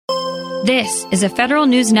This is a Federal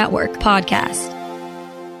News Network podcast.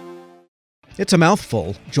 It's a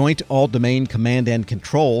mouthful. Joint All-Domain Command and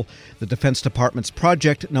Control. The Defense Department's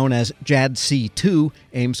project, known as JADC2,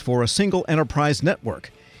 aims for a single enterprise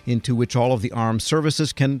network into which all of the armed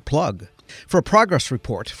services can plug. For a progress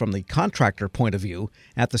report from the contractor point of view,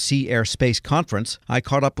 at the Sea Air Space Conference, I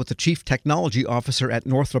caught up with the Chief Technology Officer at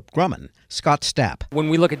Northrop Grumman, Scott Stapp. When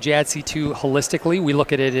we look at JADC2 holistically, we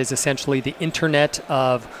look at it as essentially the Internet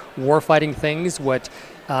of warfighting things, what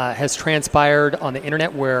has transpired on the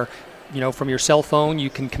Internet where, from your cell phone, you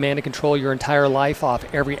can command and control your entire life off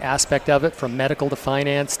every aspect of it, from medical to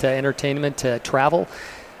finance to entertainment to travel.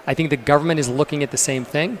 I think the government is looking at the same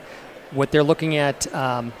thing. What they're looking at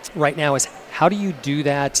right now is how do you do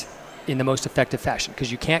that in the most effective fashion?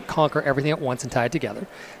 Because you can't conquer everything at once and tie it together.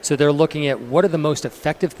 So they're looking at what are the most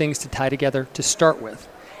effective things to tie together to start with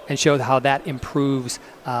and show how that improves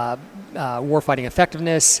warfighting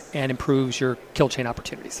effectiveness and improves your kill chain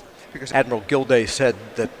opportunities. Because Admiral Gilday said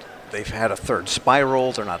that they've had a third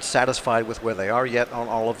spiral. They're not satisfied with where they are yet on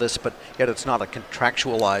all of this, but yet it's not a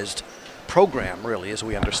contractualized program, really, as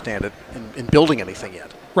we understand it, in building anything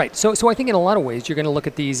yet. Right. So I think in a lot of ways you're going to look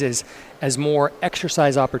at these as more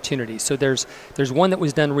exercise opportunities. So there's one that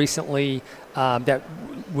was done recently that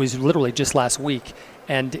was literally just last week,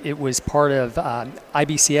 and it was part of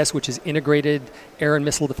IBCS, which is Integrated Air and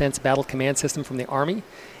Missile Defense Battle Command System from the Army.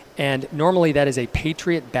 And normally that is a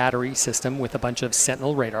Patriot battery system with a bunch of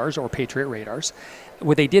Sentinel radars or Patriot radars.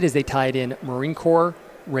 What they did is they tied in Marine Corps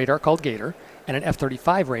radar called Gator and an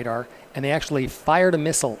F-35 radar, and they actually fired a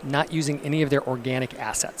missile not using any of their organic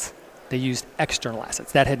assets. They used external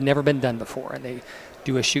assets. That had never been done before, and they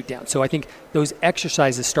do a shoot down. So I think those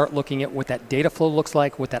exercises start looking at what that data flow looks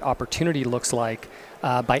like, what that opportunity looks like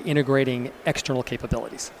by integrating external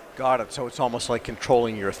capabilities. Got it. So it's almost like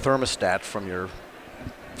controlling your thermostat from your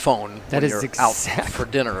phone that when is you're exactly out for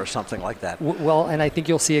dinner or something like that. Well, and I think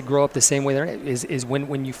you'll see it grow up the same way there is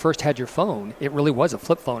when you first had your phone, it really was a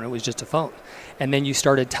flip phone. It was just a phone. And then you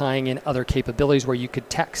started tying in other capabilities where you could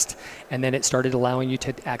text, and then it started allowing you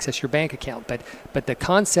to access your bank account. But the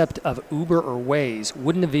concept of Uber or Waze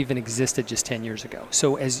wouldn't have even existed just 10 years ago.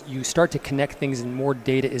 So as you start to connect things and more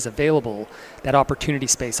data is available, that opportunity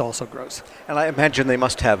space also grows. And I imagine they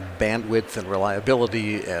must have bandwidth and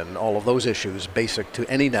reliability and all of those issues basic to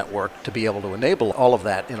any network to be able to enable all of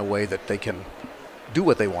that in a way that they can do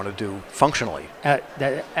what they want to do functionally.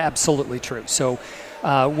 That's absolutely true. So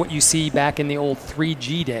what you see back in the old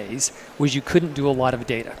 3G days was you couldn't do a lot of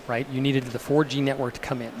data, right? You needed the 4G network to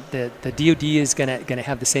come in. The DoD is going to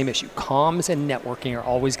have the same issue. Comms and networking are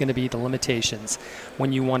always going to be the limitations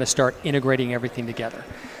when you want to start integrating everything together.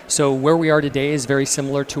 So where we are today is very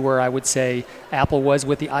similar to where I would say Apple was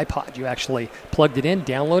with the iPod. You actually plugged it in,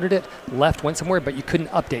 downloaded it, left, went somewhere, but you couldn't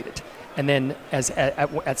update it. And then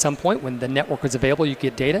at some point when the network was available, you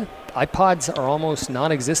get data. iPods are almost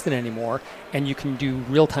non-existent anymore, and you can do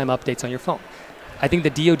real-time updates on your phone. I think the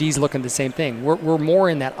DoD's looking at the same thing. We're more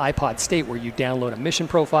in that iPod state where you download a mission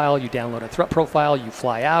profile, you download a threat profile, you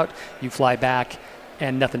fly out, you fly back,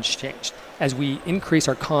 and nothing's changed. As we increase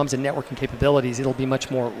our comms and networking capabilities, it'll be much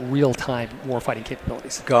more real-time warfighting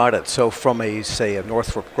capabilities. Got it. So from a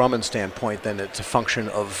Northrop Grumman standpoint, then it's a function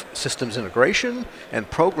of systems integration and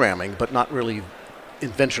programming, but not really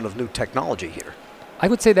invention of new technology here. I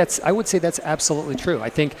would say that's absolutely true. I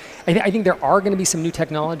think there are going to be some new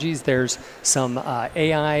technologies. There's some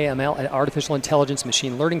AI, ML, artificial intelligence,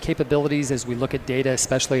 machine learning capabilities as we look at data,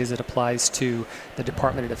 especially as it applies to the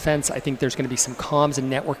Department of Defense. I think there's going to be some comms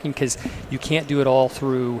and networking because you can't do it all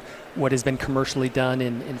through what has been commercially done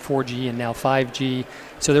in 4G and now 5G.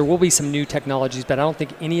 So there will be some new technologies, but I don't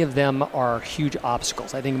think any of them are huge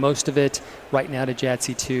obstacles. I think most of it right now to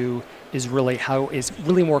JADC2 is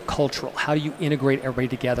really more cultural. How do you integrate everybody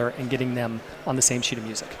together and getting them on the same sheet of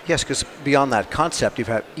music? Yes, because beyond that concept, you've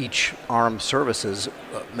had each armed services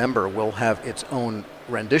member will have its own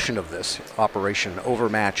rendition of this operation,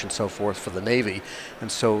 overmatch and so forth for the Navy.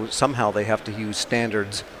 And so somehow they have to use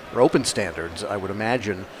standards or open standards, I would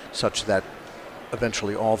imagine, such that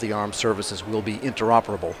eventually all the armed services will be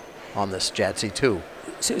interoperable on this JADC2.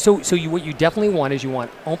 So what you definitely want is you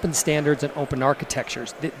want open standards and open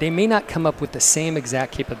architectures. They may not come up with the same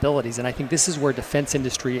exact capabilities, and I think this is where defense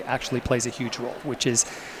industry actually plays a huge role, which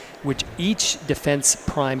each defense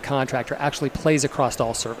prime contractor actually plays across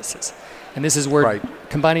all services. And this is where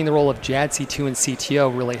combining the role of JADC2 and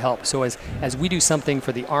CTO really helps. So as we do something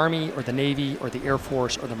for the Army or the Navy or the Air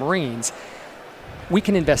Force or the Marines, we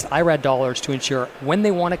can invest IRAD dollars to ensure when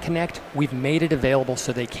they want to connect, we've made it available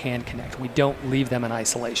so they can connect. We don't leave them in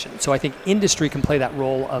isolation. So I think industry can play that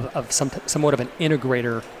role of somewhat of an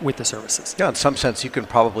integrator with the services. Yeah, in some sense, you can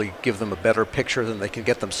probably give them a better picture than they can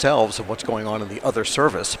get themselves of what's going on in the other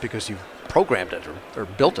service because you've programmed it or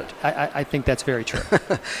built it. I think that's very true.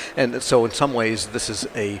 And so in some ways, this is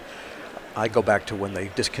I go back to when they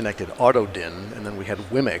disconnected AutoDIN, and then we had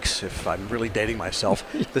Wimix, if I'm really dating myself.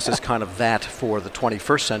 Yeah. This is kind of that for the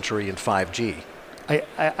 21st century in 5G.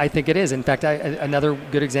 I think it is. In fact, another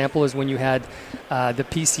good example is when you had the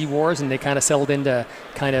PC wars, and they kind of settled into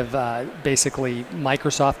kind of basically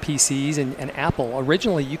Microsoft PCs and Apple.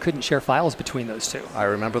 Originally, you couldn't share files between those two. I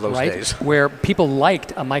remember those days. Where people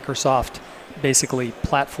liked a Microsoft basically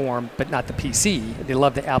platform, but not the PC. They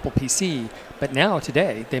love the Apple PC. But now,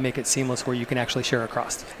 today, they make it seamless where you can actually share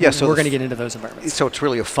across. Yeah, so we're going to get into those environments. So it's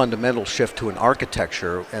really a fundamental shift to an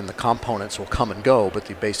architecture, and the components will come and go, but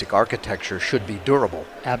the basic architecture should be durable.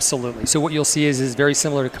 Absolutely. So what you'll see is very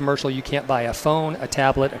similar to commercial. You can't buy a phone, a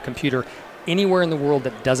tablet, a computer anywhere in the world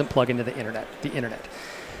that doesn't plug into the internet.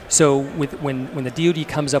 So when the DoD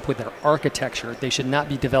comes up with their architecture, they should not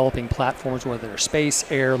be developing platforms, whether they're space,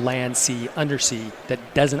 air, land, sea, undersea, that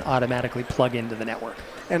doesn't automatically plug into the network.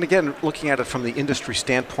 And again, looking at it from the industry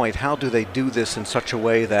standpoint, how do they do this in such a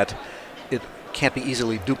way that it can't be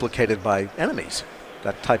easily duplicated by enemies,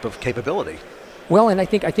 that type of capability? Well, and I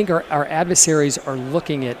think our adversaries are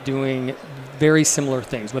looking at doing very similar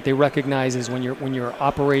things. What they recognize is when you're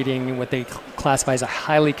operating what they classify as a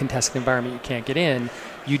highly contested environment you can't get in,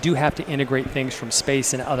 you do have to integrate things from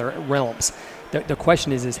space and other realms. The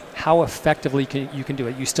question is how effectively you can do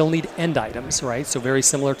it. You still need end items, right? So very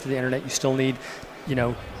similar to the internet, you still need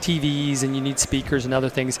TVs and you need speakers and other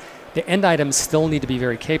things. The end items still need to be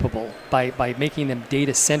very capable. By making them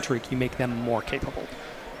data-centric, you make them more capable.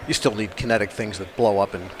 You still need kinetic things that blow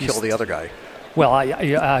up and kill the other guy.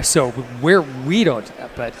 Well, so where we don't,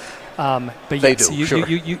 but they yes, do, sure.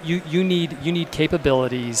 you need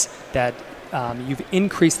capabilities that you've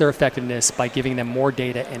increased their effectiveness by giving them more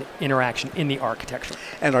data and interaction in the architecture.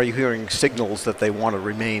 And are you hearing signals that they want to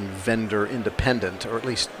remain vendor independent, or at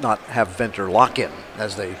least not have vendor lock-in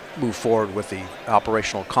as they move forward with the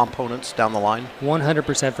operational components down the line?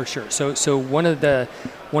 100% for sure. So one of the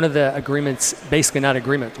agreements, basically not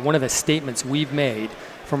agreements, one of the statements we've made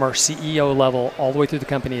from our CEO level all the way through the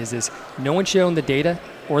company is no one should own the data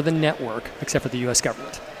or the network except for the U.S.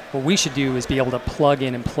 government. What we should do is be able to plug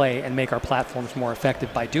in and play and make our platforms more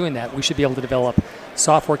effective. By doing that, we should be able to develop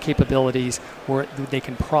software capabilities where they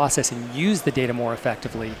can process and use the data more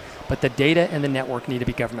effectively, but the data and the network need to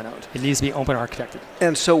be government-owned. It needs to be open architected.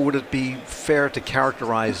 And so would it be fair to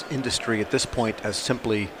characterize industry at this point as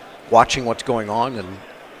simply watching what's going on? And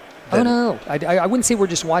oh, no. I wouldn't say we're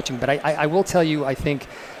just watching, but I will tell you, I think,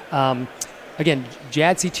 again,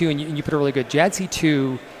 JADC2, and you put it really good,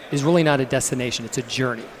 JADC2 is really not a destination, it's a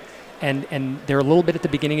journey. And they're a little bit at the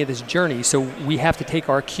beginning of this journey, so we have to take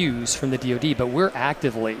our cues from the DoD, but we're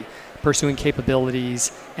actively pursuing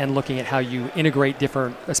capabilities and looking at how you integrate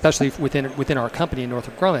different, especially within our company in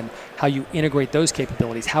Northrop Grumman, how you integrate those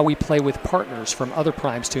capabilities, how we play with partners from other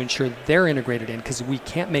primes to ensure they're integrated in, because we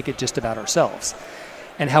can't make it just about ourselves,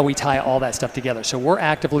 and how we tie all that stuff together. So we're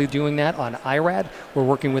actively doing that on IRAD. We're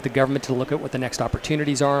working with the government to look at what the next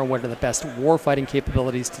opportunities are and what are the best warfighting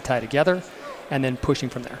capabilities to tie together, and then pushing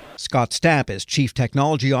from there. Scott Stapp is Chief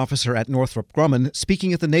Technology Officer at Northrop Grumman,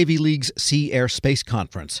 speaking at the Navy League's Sea Air Space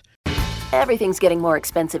Conference. Everything's getting more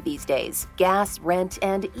expensive these days. Gas, rent,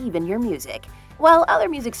 and even your music. While other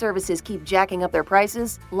music services keep jacking up their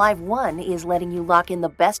prices, Live One is letting you lock in the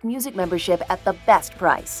best music membership at the best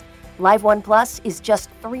price. Live One Plus is just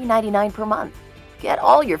 $3.99 per month. Get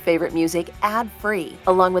all your favorite music ad-free,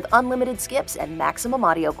 along with unlimited skips and maximum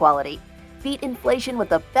audio quality. Beat inflation with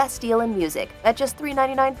the best deal in music at just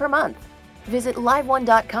 $3.99 per month. Visit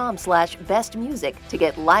liveone.com/bestmusic to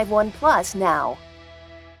get Live One Plus now.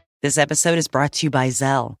 This episode is brought to you by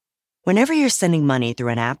Zelle. Whenever you're sending money through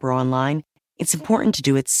an app or online, it's important to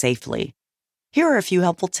do it safely. Here are a few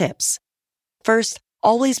helpful tips. First,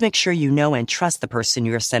 always make sure you know and trust the person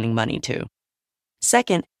you are sending money to.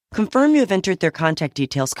 Second, confirm you have entered their contact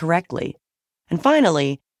details correctly. And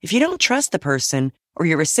finally, if you don't trust the person or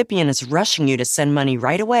your recipient is rushing you to send money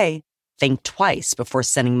right away, think twice before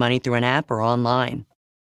sending money through an app or online.